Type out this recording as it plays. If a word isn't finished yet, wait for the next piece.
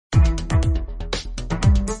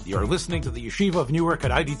You're listening to the Yeshiva of Newark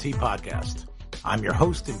at IDT podcast. I'm your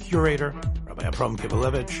host and curator, Rabbi Abram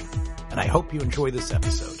Kibalevich, and I hope you enjoy this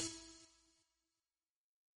episode.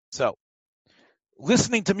 So,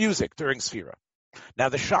 listening to music during Sfira. Now,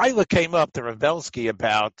 the Shaila came up to Rav Belsky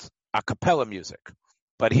about a cappella music,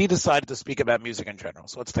 but he decided to speak about music in general.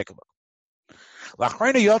 So let's take a look.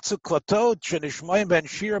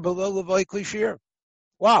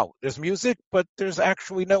 Wow, there's music, but there's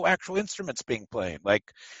actually no actual instruments being played, like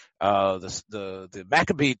the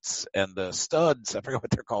Maccabeats and the studs. I forget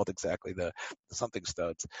what they're called exactly, the something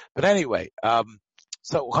studs. But anyway,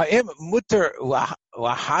 so mutter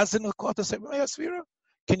lahazin l'kot.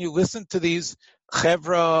 Can you listen to these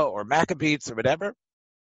chevra or Maccabeats or whatever?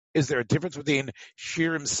 Is there a difference between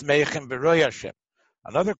shirim smeichem v'roy Hashem?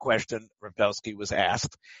 Another question Rav Belsky was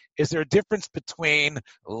asked, is there a difference between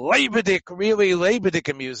leibedik, really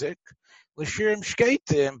leibedik music, l'shirim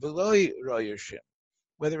shkeitim v'loy roy Hashem?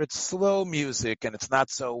 Whether it's slow music and it's not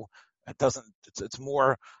so, it's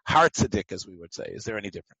more hartzidik, as we would say. Is there any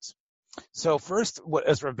difference? So first,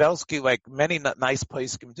 as Rav Belsky, like many nice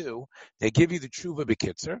places can do, they give you the tshuva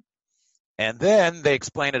b'kitzer, and then they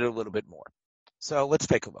explain it a little bit more. So let's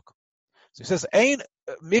take a look. So he says, really,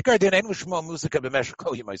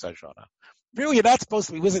 you're not supposed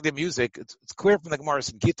to be listening to music. It's clear from the Gemara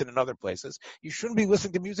in Gittin and other places. You shouldn't be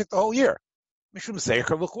listening to music the whole year.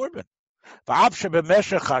 The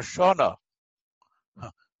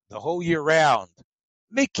whole year round.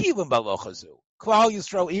 Klal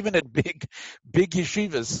Yisrael, even at big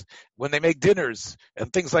yeshivas, when they make dinners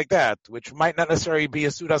and things like that, which might not necessarily be a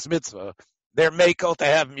Sudas mitzvah, they're makel to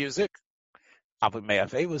have music. The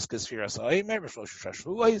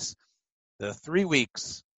 3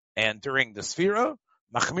 weeks and during the Sfira,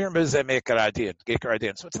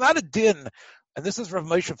 so it's not a din, and this is Rav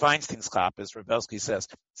Moshe Feinstein's chap, as Rav Belsky says.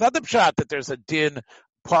 It's not the pshat that there's a din.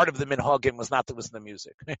 Part of the minhagim was not to listen to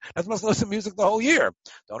music. Not supposed to listen to music the whole year.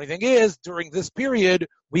 The only thing is, during this period,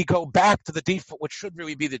 we go back to the default, which should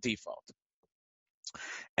really be the default.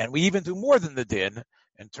 And we even do more than the din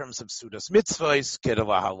in terms of sudas mitzvahs,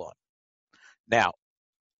 kedava halon. Now,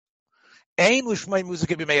 ein l'shmei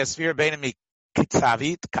muzika b'mei asfir b'enim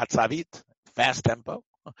katzavit, fast tempo,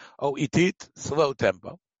 o itit, slow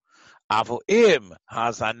tempo. Avo im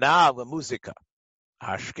hazana l'muzika,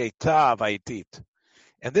 hashketa v'itit.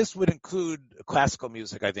 And this would include classical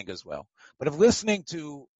music, I think, as well. But if listening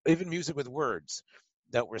to even music with words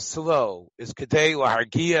that were slow is kedei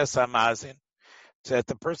lahargia samazin, so that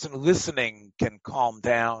the person listening can calm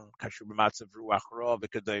down.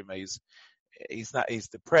 He's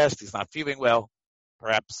depressed, he's not feeling well,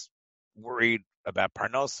 perhaps worried about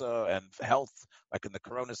parnosa and health, like in the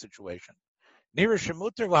corona situation. If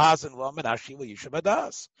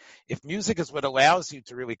music is what allows you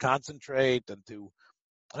to really concentrate and to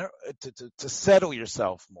settle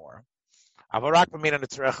yourself more. But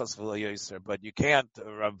you can't,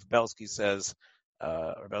 Rav Belsky says,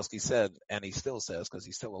 said, and he still says, because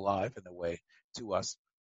he's still alive in a way to us.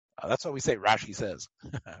 That's why we say Rashi says.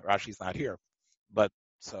 Rashi's not here. But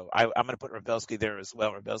so I'm going to put Rav Belsky there as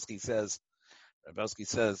well. Rav Belsky says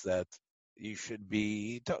that you should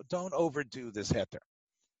don't overdo this heter.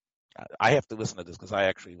 I have to listen to this because I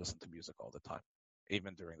actually listen to music all the time,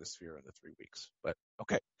 even during the Sfira in the 3 weeks. But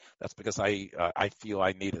okay, that's because I feel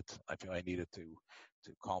I need it. I feel I need it to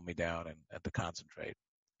calm me down and to concentrate.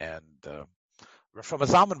 And Rosh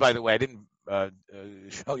Zalman, by the way, I didn't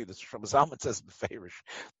show you this. Rosh Zalman says beferish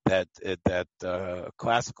that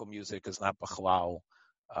classical music is not b'chalal,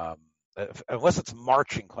 unless it's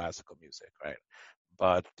marching classical music, right?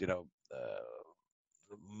 But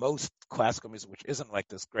most classical music, which isn't like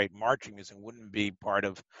this great marching music, wouldn't be part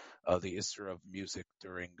of the Isra of music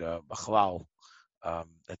during b'chalal.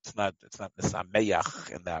 It's not meyach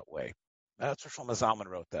in that way. That's what Shlomo Zalman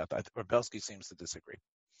wrote that. Rav Belsky seems to disagree.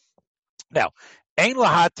 Now, ein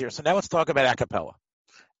lahatir. So now let's talk about a cappella.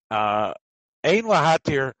 Ein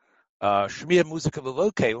lahatir shmiya muzika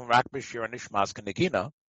v'lo rak b'shir nishmas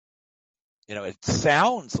kanegina. It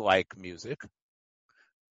sounds like music.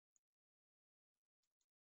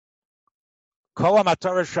 Kol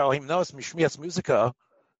hamatorah shohim nos mishmias muzika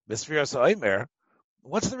b'sfiras ha'omer.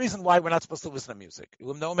 What's the reason why we're not supposed to listen to music?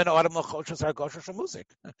 So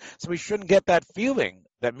we shouldn't get that feeling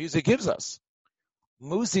that music gives us.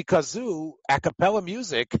 Musikazu, a cappella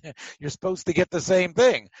music, you're supposed to get the same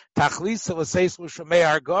thing. It's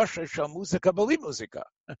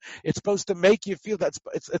supposed to make you feel that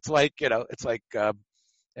it's like a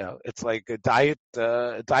diet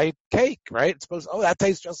cake, right? It's supposed, that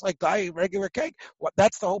tastes just like regular cake.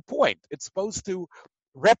 That's the whole point. It's supposed to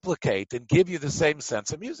replicate and give you the same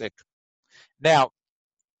sense of music. Now,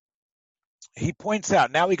 he points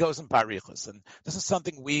out, now he goes in Parichas, and this is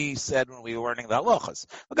something we said when we were learning the halachas.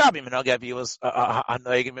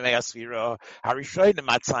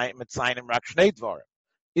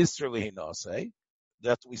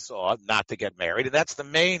 That we saw, not to get married, and that's the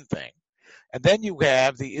main thing. And then you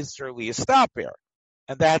have the Israeli Estaper,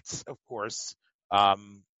 and that's, of course,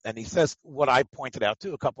 and he says what I pointed out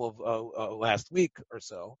too a couple of last week or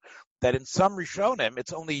so, that in some Rishonim,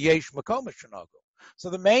 it's only Yesh Makom Shenogu. So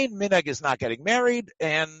the main minhag is not getting married,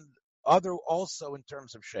 and other also in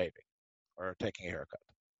terms of shaving or taking a haircut.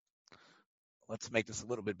 Let's make this a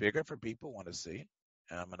little bit bigger for people who want to see.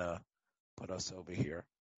 And I'm going to put us over here.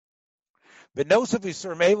 It's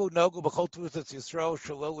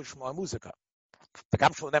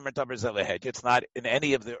not in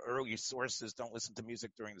any of the early sources. Don't listen to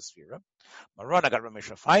music during the Sfira. Marana got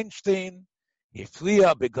Ramesha Feinstein.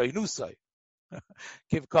 Hiflia Begainusai.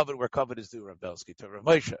 Give covet where covet is due, Rav Belsky, to Rav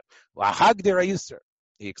Moshe.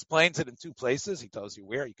 He explains it in two places. He tells you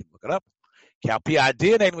where. You can look it up. We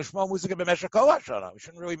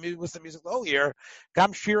shouldn't really listen to music the whole year.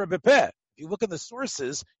 If you look in the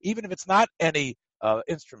sources, even if it's not any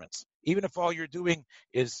instruments, even if all you're doing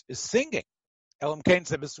is singing,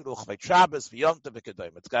 it's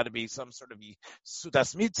got to be some sort of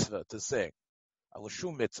sudas mitzvah to sing.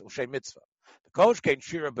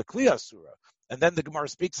 And then the Gemara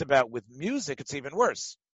speaks about with music, it's even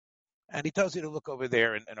worse. And he tells you to look over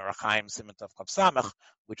there in Orach Chaim Siman Tov Chav Samach,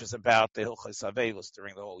 which is about the Hilchos Avelos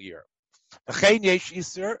during the whole year.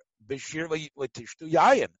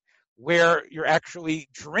 Where you're actually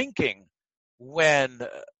drinking when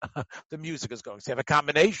the music is going. So you have a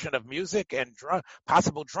combination of music and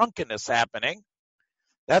possible drunkenness happening.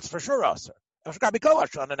 That's for sure also. There's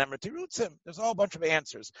a whole bunch of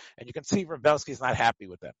answers, and you can see Rav Belsky is not happy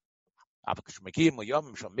with them. You don't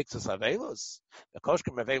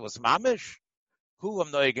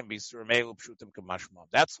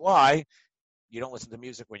That's why you don't listen to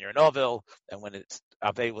music when you're in Ovil, and when it's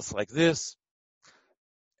Avelos like this.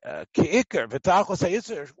 Ki'ikr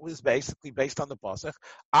v'tachos was basically based on the pasuk.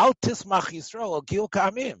 Al tismach Yisrael gil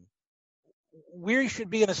kamim. We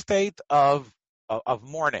should be in a state of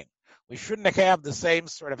mourning. We shouldn't have the same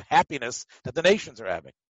sort of happiness that the nations are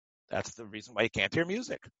having. That's the reason why you can't hear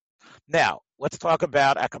music. Now, let's talk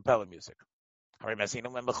about a cappella music. What's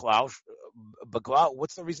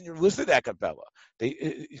the reason you're listening to a cappella?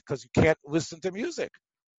 Because you can't listen to music.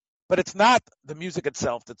 But it's not the music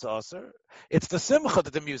itself that's also. It's the simcha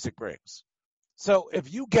that the music brings. So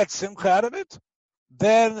if you get simcha out of it,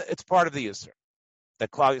 then it's part of the Yisr.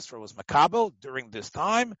 That Klal Yisrael was makabel during this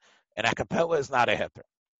time, and a cappella is not a heter.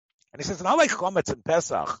 And he says, not like chometz and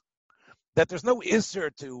Pesach, that there's no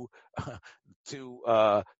Yisr to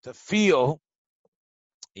feel,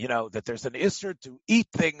 that there's an Isser to eat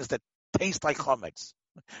things that taste like chometz.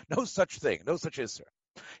 No such thing, no such Isser.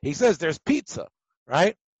 He says there's pizza,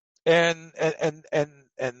 right? And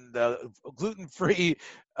gluten-free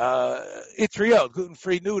itriot,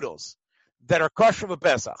 gluten-free noodles that are kosher with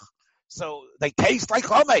Pesach. So they taste like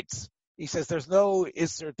chometz. He says there's no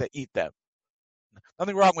Isser to eat them.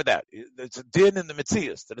 Nothing wrong with that. It's a din in the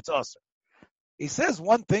Metzius that it's awesome. He says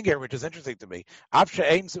one thing here which is interesting to me.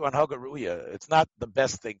 It's not the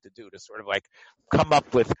best thing to do to sort of like come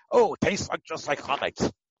up with, it tastes like just like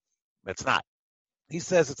chometz. It's not. He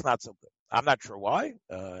says it's not so good. I'm not sure why.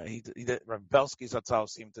 Rav Belsky's Zatzal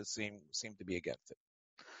seem to be against it.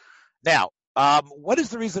 Now, what is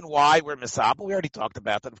the reason why we're misabel? We already talked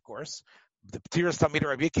about that, of course. The Ptiras Talmidei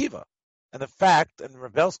Rabbi Akiva. And the fact, and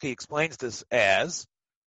Rav Belsky explains this as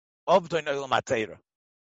Ovdoi Olam HaTorah.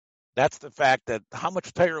 That's the fact that how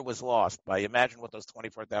much Torah was lost by imagine what those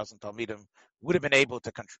 24,000 Talmidim would have been able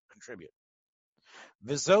to contribute.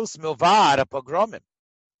 Vizos milvad pogromim.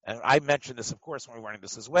 And I mentioned this, of course, when we were learning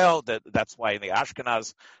this as well, that's why in the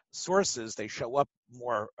Ashkenaz sources, they show up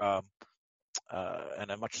more in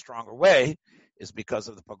a much stronger way, is because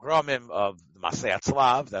of the pogromim of the Masei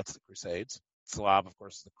Tzlav, that's the Crusades. Tzlav, of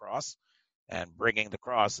course, is the cross, and bringing the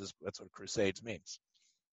cross, that's what Crusades means.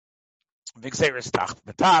 Vigzeres Tach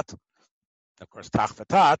V'Tat, of course, Tach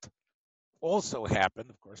V'Tat also happened.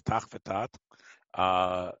 Of course, Tach V'Tat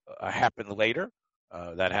happened later.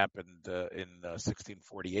 That happened in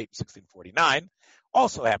 1648, 1649.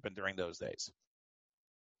 Also happened during those days.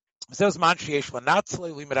 It says Man sheyesh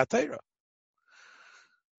l'natzle limud haTorah.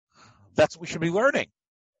 That's what we should be learning.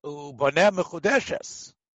 Uboneh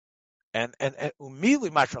mechudeshes. And umili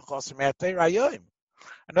mashachos me'aTorah hayom.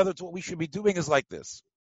 In other words, what we should be doing is like this.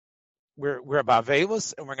 We're about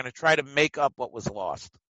Avelos, and we're going to try to make up what was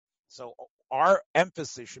lost. So our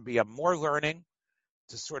emphasis should be on more learning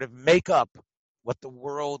to sort of make up what the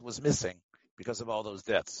world was missing because of all those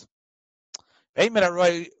deaths. We're not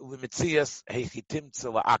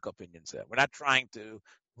trying to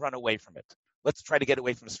run away from it. Let's try to get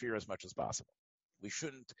away from Sphira as much as possible. We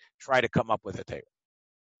shouldn't try to come up with a Torah.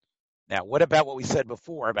 Now, what about what we said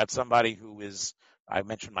before about somebody who is, I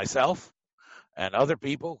mentioned myself, and other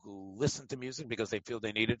people who listen to music because they feel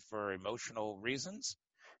they need it for emotional reasons?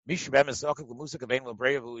 Rav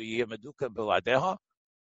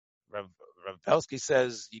Belsky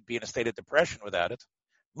says you'd be in a state of depression without it.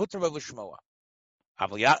 Mutar l'shmoa.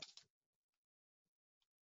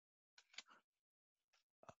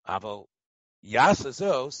 Aval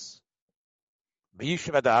yasazos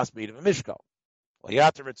b'yishuv adas b'yidav mishkal.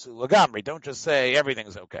 Yateritzu lagamri. Don't just say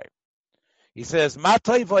everything's okay. He says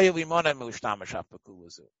matay v'yelimona milishtamash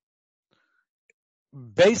hapakulazu.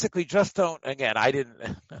 Basically, just don't. Again, I didn't.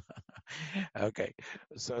 Okay,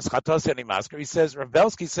 so Schatosani Masker. He says Rav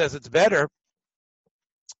Belsky says it's better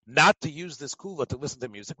not to use this kula to listen to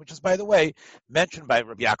music, which is, by the way, mentioned by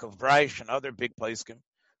Rabbi Yaakov Breish and other big poskim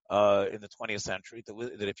in the 20th century,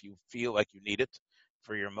 that if you feel like you need it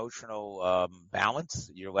for your emotional balance,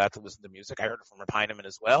 you're allowed to listen to music. I heard it from Reb Heinemann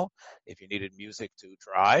as well. If you needed music to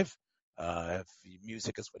drive, if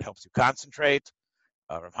music is what helps you concentrate,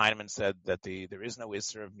 Reb Heinemann said that there is no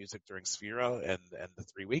Isser of music during Sphira and the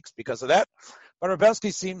 3 weeks because of that. But Rav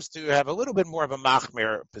Belsky seems to have a little bit more of a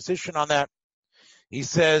machmir position on that. He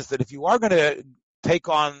says that if you are going to take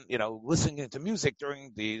on, listening to music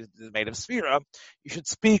during the Maid of Sphira, you should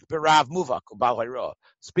speak berav muvak, ubal hayra.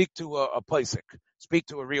 Speak to a posek, speak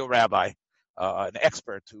to a real rabbi, an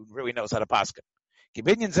expert who really knows how to paskin.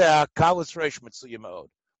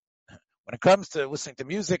 When it comes to listening to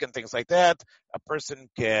music and things like that, a person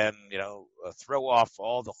can, throw off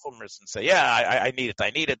all the chumras and say, yeah, I need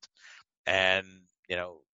it, and,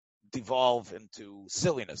 devolve into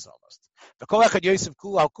silliness almost.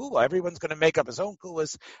 Everyone's going to make up his own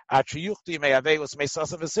kulas.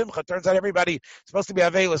 Turns out everybody's supposed to be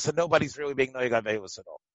avelus and nobody's really being noig avelus at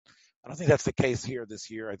all. I don't think that's the case here this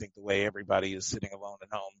year. I think the way everybody is sitting alone at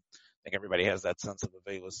home, I think everybody has that sense of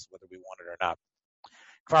avelus, whether we want it or not.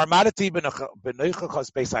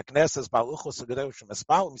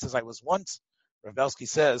 He says, I was once, Rav Belsky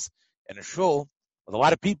says, in a shul with a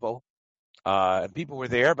lot of people, and people were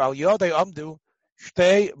there. I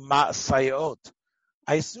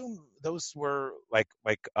assume those were like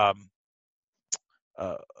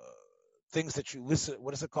things that you listen.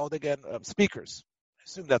 What is it called again? Speakers. I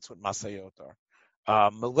assume that's what masayot are.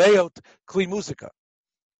 Malayot kli musika.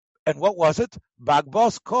 And what was it?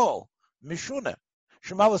 Bagbos kol mishuna.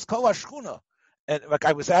 Shemalas kol ashchuna. And like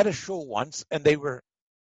I was at a shul once, and they were.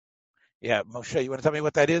 Yeah, Moshe, you want to tell me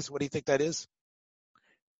what that is? What do you think that is?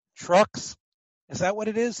 Trucks? Is that what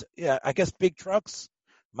it is? Yeah, I guess big trucks.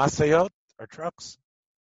 Masayot or trucks?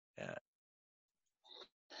 Yeah.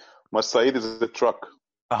 Masayit is a truck.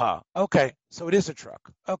 Okay, so it is a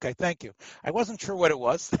truck. Okay, thank you. I wasn't sure what it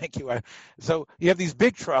was. Thank you. So you have these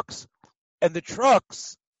big trucks, and the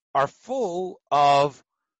trucks are full of,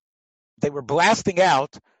 they were blasting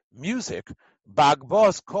out music.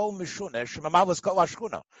 Bagbos kol mishune, shemamalas kol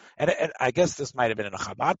ashchuna. And I guess this might have been in a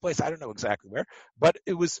Chabad place. I don't know exactly where, but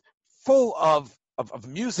it was full of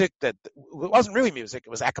music that it wasn't really music. It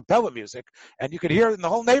was a cappella music, and you could hear it in the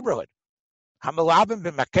whole neighborhood. Hamalabim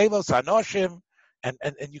b'makelos hanoshim, and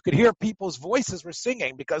you could hear people's voices were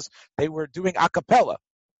singing because they were doing a cappella.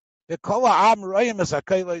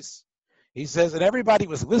 He says, and everybody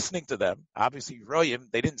was listening to them. Obviously, royim,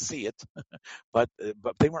 they didn't see it, but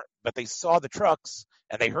they weren't. But they saw the trucks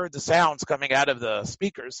and they heard the sounds coming out of the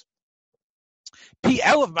speakers. He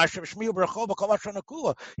was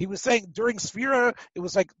saying during Sphira, it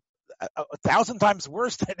was like 1,000 times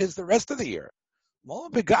worse than it is the rest of the year.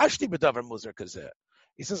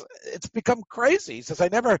 He says, it's become crazy. He says,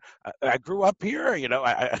 I grew up here, he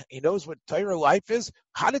knows what Torah life is.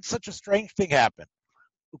 How did such a strange thing happen?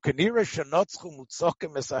 The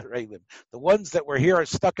ones that were here are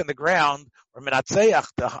stuck in the ground, or menatzeach,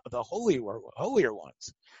 the holier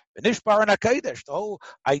ones. The whole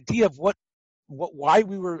idea of why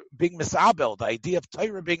we were being misabel, the idea of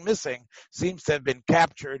Torah being missing, seems to have been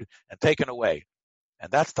captured and taken away. And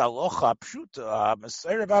that's the alocha pshuta,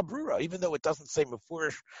 Mesaira v'abrura, even though it doesn't say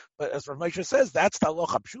mefurish, but as Rav Moshe says, that's the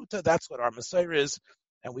alocha pshuta, that's what our Mesaira is,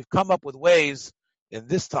 and we've come up with ways in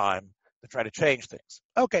this time to try to change things.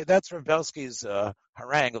 Okay, that's Rav Belsky's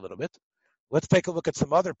harangue a little bit. Let's take a look at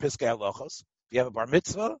some other piskei halachos. If you have a bar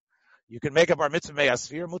mitzvah, you can make a bar mitzvah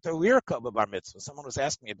me'asfir mutar lirka bar mitzvah. Someone was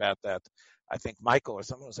asking me about that. I think Michael or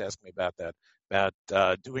someone was asking me about that, about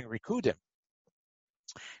doing rikudim.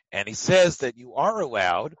 And he says that you are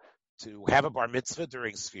allowed to have a bar mitzvah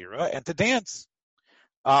during Sfira and to dance.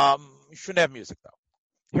 You shouldn't have music though.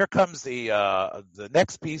 Here comes the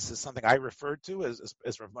next piece is something I referred to as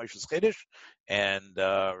Rav Moshe's Chiddush, and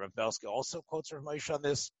Rav Belsky also quotes Rav Moshe on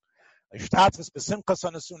this. If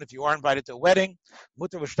you are invited to a wedding,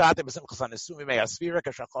 if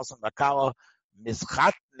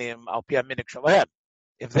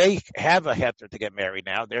they have a heter to get married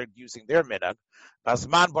now, they're using their minhag. When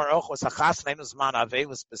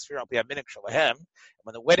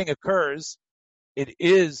the wedding occurs, it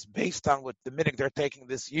is based on what the minhag they're taking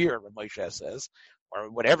this year, Rav Moshe says,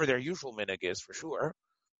 or whatever their usual minhag is for sure.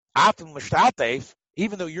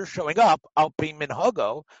 Even though you're showing up, al pi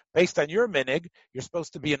minhago, based on your minhag, you're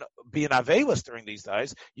supposed to be an avelis during these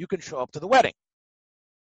days. You can show up to the wedding,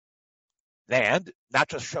 and not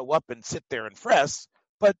just show up and sit there and fress,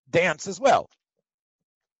 but dance as well.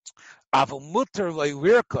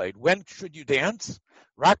 When should you dance?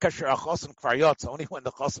 Only when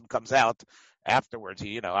the chosin comes out. Afterwards,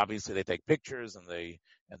 obviously they take pictures and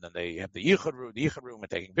then they have the yichud room and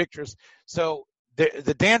taking pictures. So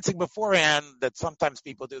the dancing beforehand, that sometimes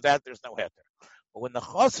people do that, there's no heter. But when the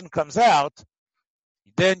chosin comes out,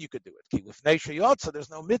 then you could do it.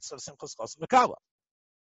 There's no mitzvah of simchas chosin mekala.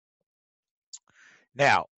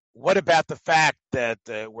 Now, what about the fact that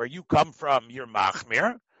where you come from, you're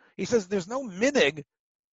machmir? He says there's no minig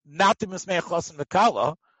not to mismei chosin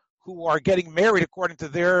mekala who are getting married according to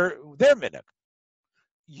their minig.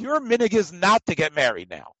 Your minig is not to get married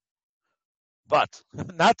now. But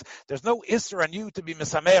there's no isser on you to be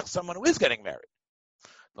misameach someone who is getting married.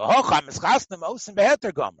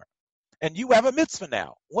 And you have a mitzvah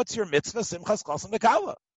now. What's your mitzvah? Simchas chosin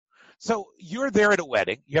mekala. So you're there at a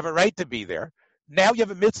wedding. You have a right to be there. Now you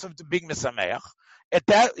have a mitzvah to being misameach. At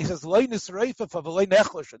that, he says, "Lo nisreifah v'lo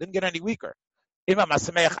nechlush." It didn't get any weaker. Okay,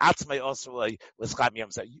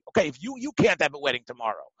 if you can't have a wedding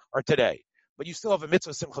tomorrow or today, but you still have a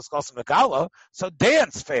mitzvah simchas chosin mekala, so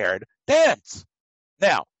dance, fared, dance.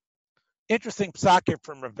 Now, interesting psak here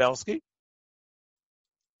from Rav Belsky.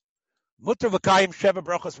 Mutter v'kayim sheva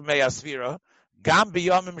brachos b'mei asvira gam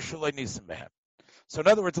biyamim shaloi nisim behem. So in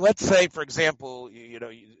other words, let's say, for example, you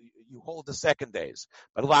hold the second days,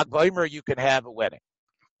 but Lag B'omer you can have a wedding.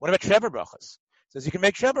 What about sheva brachos? Says you can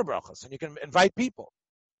make sheva brachos and you can invite people,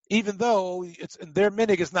 even though their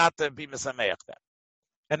minig is not to be misameach then,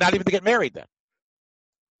 and not even to get married then.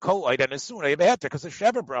 Because the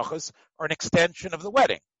sheva brachos are an extension of the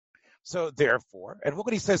wedding. So therefore, and look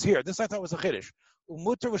what he says here. This I thought was a chiddush.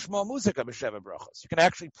 Umuter v'shma muzika b'sheva brachos. You can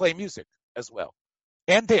actually play music as well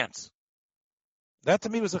and dance. That to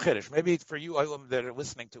me was a chiddush. Maybe for you that are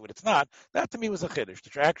listening to it, it's not. That to me was a chiddush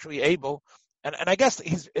that you're actually able, and I guess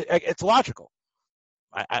it's logical.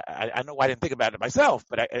 I know I didn't think about it myself,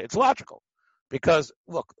 but it's logical because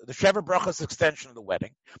look, the sheva brachos extension of the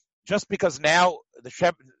wedding. Just because now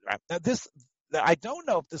I don't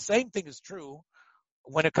know if the same thing is true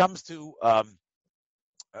when it comes to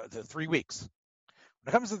the 3 weeks. When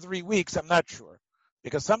it comes to 3 weeks, I'm not sure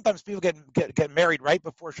because sometimes people get married right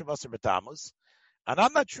before Shavuos or B'Tammuz, and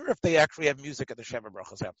I'm not sure if they actually have music at the sheva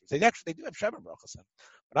brachos afterwards. They do have sheva brachos,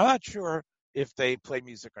 but I'm not sure if they play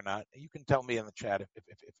music or not. You can tell me in the chat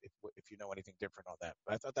if you know anything different on that.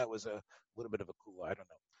 But I thought that was a little bit of a cool. I don't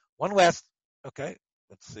know. One last. Okay,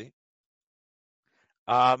 let's see.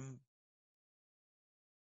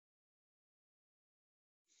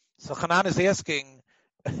 So Hanan is asking.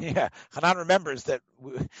 Yeah, Hanan remembers that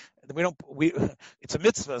it's a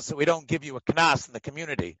mitzvah, so we don't give you a knas in the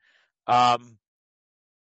community.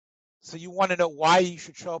 So you want to know why you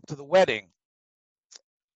should show up to the wedding.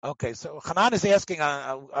 Okay, so Hanan is asking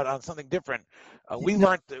on something different. We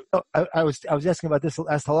learned. I was asking about this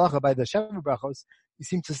last halacha by the sheva brachos. You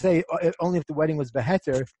seem to say only if the wedding was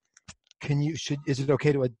beheter, is it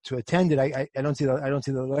okay to attend it? I don't see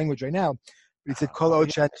the language right now. But he said kol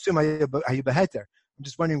ocha assume hayu beheter. I'm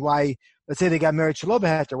just wondering why. Let's say they got married shelo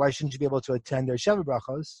beheter. Why shouldn't you be able to attend their sheva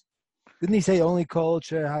brachos? Didn't he say only kol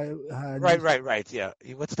ocha? Right. Yeah.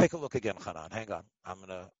 Let's take a look again, Hanan. Hang on.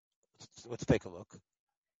 Let's take a look.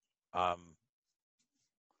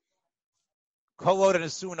 Kolod and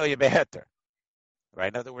Asuno Yebeheter.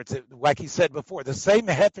 Right? In other words, like he said before, the same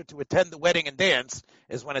meheter to attend the wedding and dance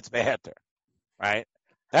is when it's beheter. Right?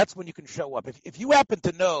 That's when you can show up. If you happen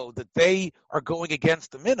to know that they are going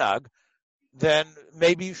against the minhag, then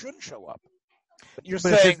maybe you shouldn't show up. But you're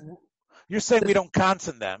saying we don't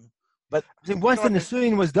consent them. But once the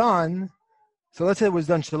Nisuin was done, so let's say it was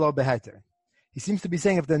done Shelo Beheter. He seems to be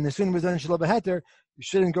saying if the Nisuin was done Shelo Beheter, you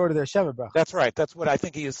shouldn't go to their Sheva Brachos. That's right. That's what I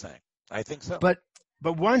think he is saying. I think so. But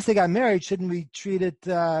But once they got married, shouldn't we treat it?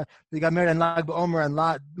 They got married on Lag BaOmer and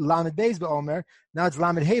Lamed Beis BaOmer. Now it's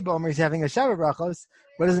Lamed Hey BaOmer. He's having a Shabbat brachos.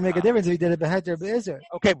 What does it make a difference if he did it beheter be'ezer?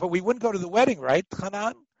 Okay, but we wouldn't go to the wedding, right,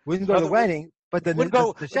 Hanan? We didn't go to the wedding, but the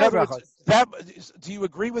Shabbat brachos. Do you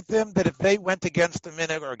agree with them that if they went against the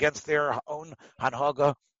minhag or against their own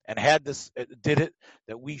hanhaga and had this, did it,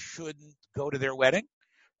 that we shouldn't go to their wedding?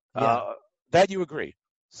 Yeah. That you agree.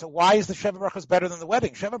 So why is the Sheva Brachos better than the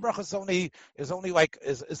wedding? Sheva Brachos is only like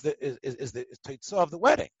the teitzah of the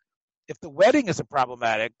wedding. If the wedding is a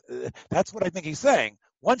problematic, that's what I think he's saying.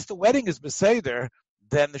 Once the wedding is beseder,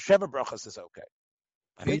 then the Sheva Brachos is okay.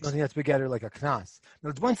 I don't think that's begetter like a knas.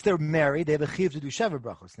 Once they're married, they have a chiv to do Sheva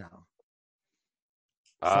Brachos now.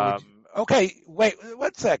 Okay, wait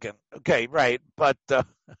 1 second. Okay, right, but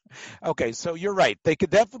okay, so you're right. They could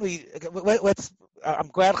definitely. Let's. I'm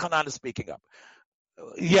glad Hanan is speaking up.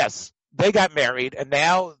 Yes, they got married, and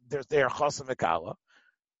now they're chasam v'kala,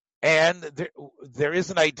 and there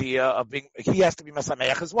is an idea of being. He has to be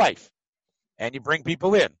masameach his wife, and you bring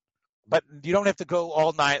people in, but you don't have to go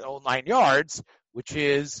all nine yards, which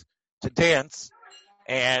is to dance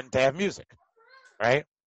and to have music, right?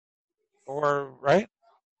 Or right?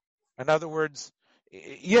 In other words,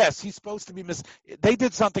 yes, he's supposed to be They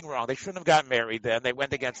did something wrong. They shouldn't have gotten married then. They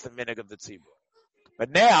went against the minhag of the tzibur. But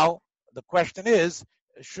now the question is,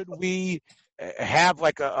 should we have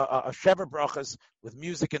like a Sheva Brachos with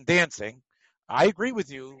music and dancing? I agree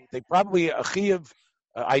with you. They probably a chiyuv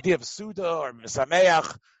idea of Suda or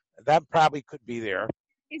Misameach, that probably could be there.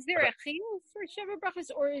 Is there a chiyuv for Sheva Brachos,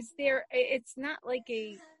 or is there? It's not like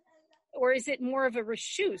or is it more of a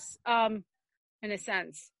reshus, in a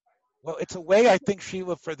sense? Well, it's a way I think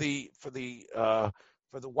Sheila for the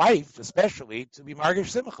wife especially to be margish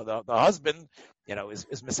simcha. The husband, is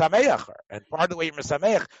misameach her, and part of the way you're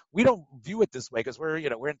misameach, we don't view it this way because we're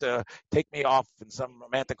into take me off in some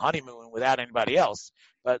romantic honeymoon without anybody else.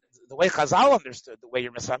 But the way Chazal understood the way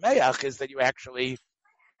you're misameach is that you actually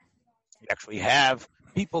have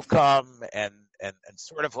people come and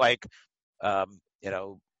sort of like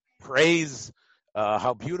praise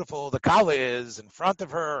how beautiful the kala is in front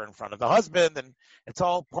of her, in front of the husband, and it's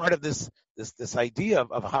all part of this idea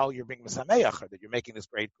of how you're being misameach her, that you're making this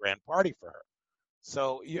great grand party for her.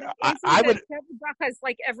 So I would. Sheva Brachos,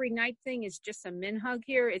 like every night thing, is just a minhag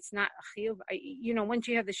here. It's not a chiyuv. Once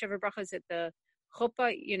you have the Sheva Brachos at the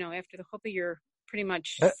chuppah, after the chuppah, you're pretty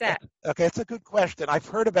much set. Okay, it's a good question. I've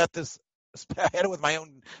heard about this. I had it with my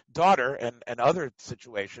own daughter and other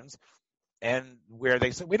situations. And where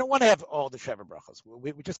they said we don't want to have all the Sheva Brachos,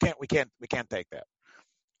 we just can't. We can't take that.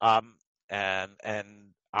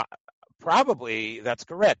 Probably that's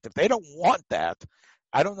correct. If they don't want that,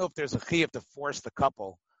 I don't know if there's a chiyuv to force the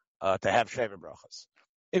couple to have Sheva Brachos.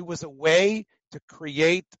 It was a way to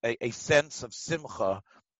create a sense of simcha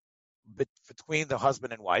between the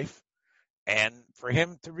husband and wife, and for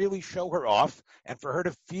him to really show her off and for her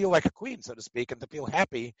to feel like a queen, so to speak, and to feel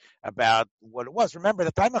happy about what it was. Remember,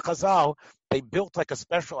 the time of Chazal, they built like a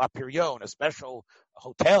special apirion, a special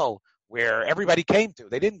hotel where everybody came to.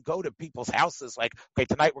 They didn't go to people's houses like, okay,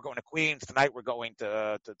 tonight we're going to Queens, tonight we're going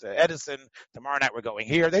to Edison, tomorrow night we're going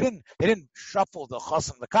here. They didn't shuffle the chas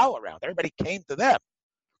and the kal around. Everybody came to them.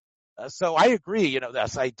 So I agree,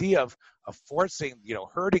 this idea of forcing,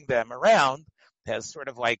 herding them around has sort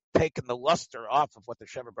of like taken the luster off of what the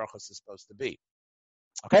Sheva Brachos is supposed to be.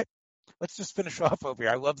 Okay, let's just finish off over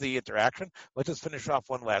here. I love the interaction. Let's just finish off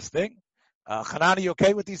one last thing. Hanan, are you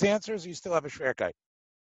okay with these answers, or you still have a shverkeit?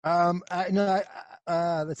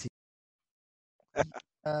 Let's see.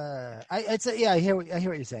 I hear what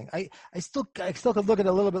you're saying. I still could look at it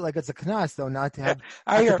a little bit like it's a knas, though, not to have.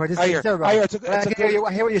 I hear what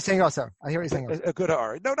you're saying also. I hear what you're saying also. A good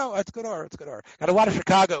R. No, it's good R. It's good R. Got a lot of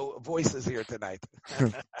Chicago voices here tonight.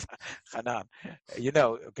 Hanan,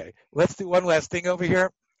 okay. Let's do one last thing over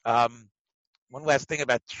here. One last thing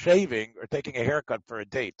about shaving or taking a haircut for a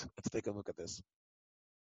date. Let's take a look at this.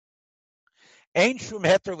 Ein shum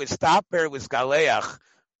heter l'staper l'sgaleach.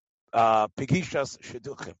 Pigishas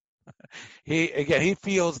sheduchim. He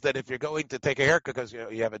feels that if you're going to take a haircut because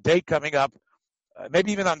you have a date coming up,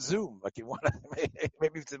 maybe even on Zoom, like you want to,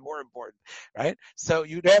 maybe it's more important, right? So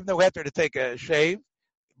you'd have no heter to take a shave.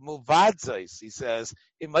 Muvadzais, he says,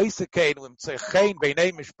 if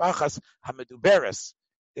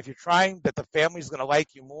you're trying that the family's going to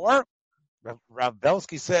like you more, Rav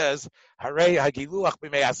Belsky says,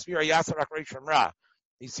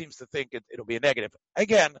 he seems to think it'll be a negative.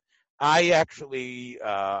 Again,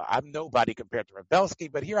 I'm nobody compared to Rav Belsky,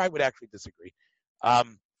 but here I would actually disagree. I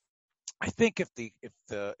think if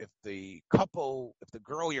the couple, if the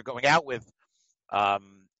girl you're going out with,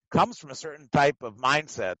 comes from a certain type of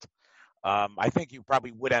mindset, I think you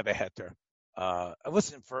probably would have a heter.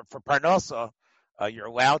 Listen, for Parnasa, you're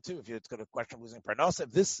allowed to, if it's going to question losing Parnasa.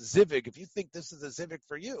 If this zivig, if you think this is a zivig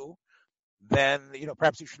for you, then,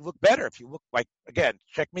 perhaps you should look better. If you look like, again,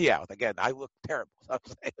 check me out. Again, I look terrible. I'm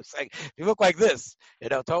saying, if you look like this,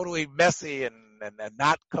 totally messy and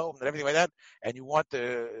not combed and everything like that, and you want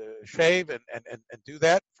to shave and do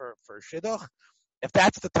that for shidduch, if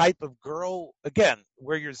that's the type of girl, again,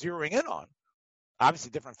 where you're zeroing in on, obviously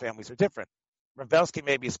different families are different. Rav Belsky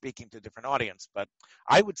may be speaking to a different audience, but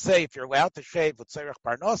I would say if you're allowed to shave with Tzerech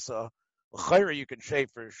Parnasa, l'chayra you can shave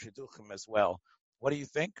for shidduchim as well. What do you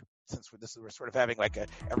think? Since we're sort of having like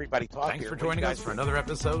everybody talk Thanks here. for joining us for another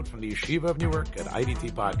episode from the Yeshiva of Newark at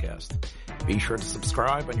IDT Podcast. Be sure to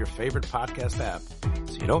subscribe on your favorite podcast app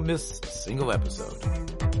so you don't miss a single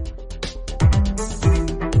episode.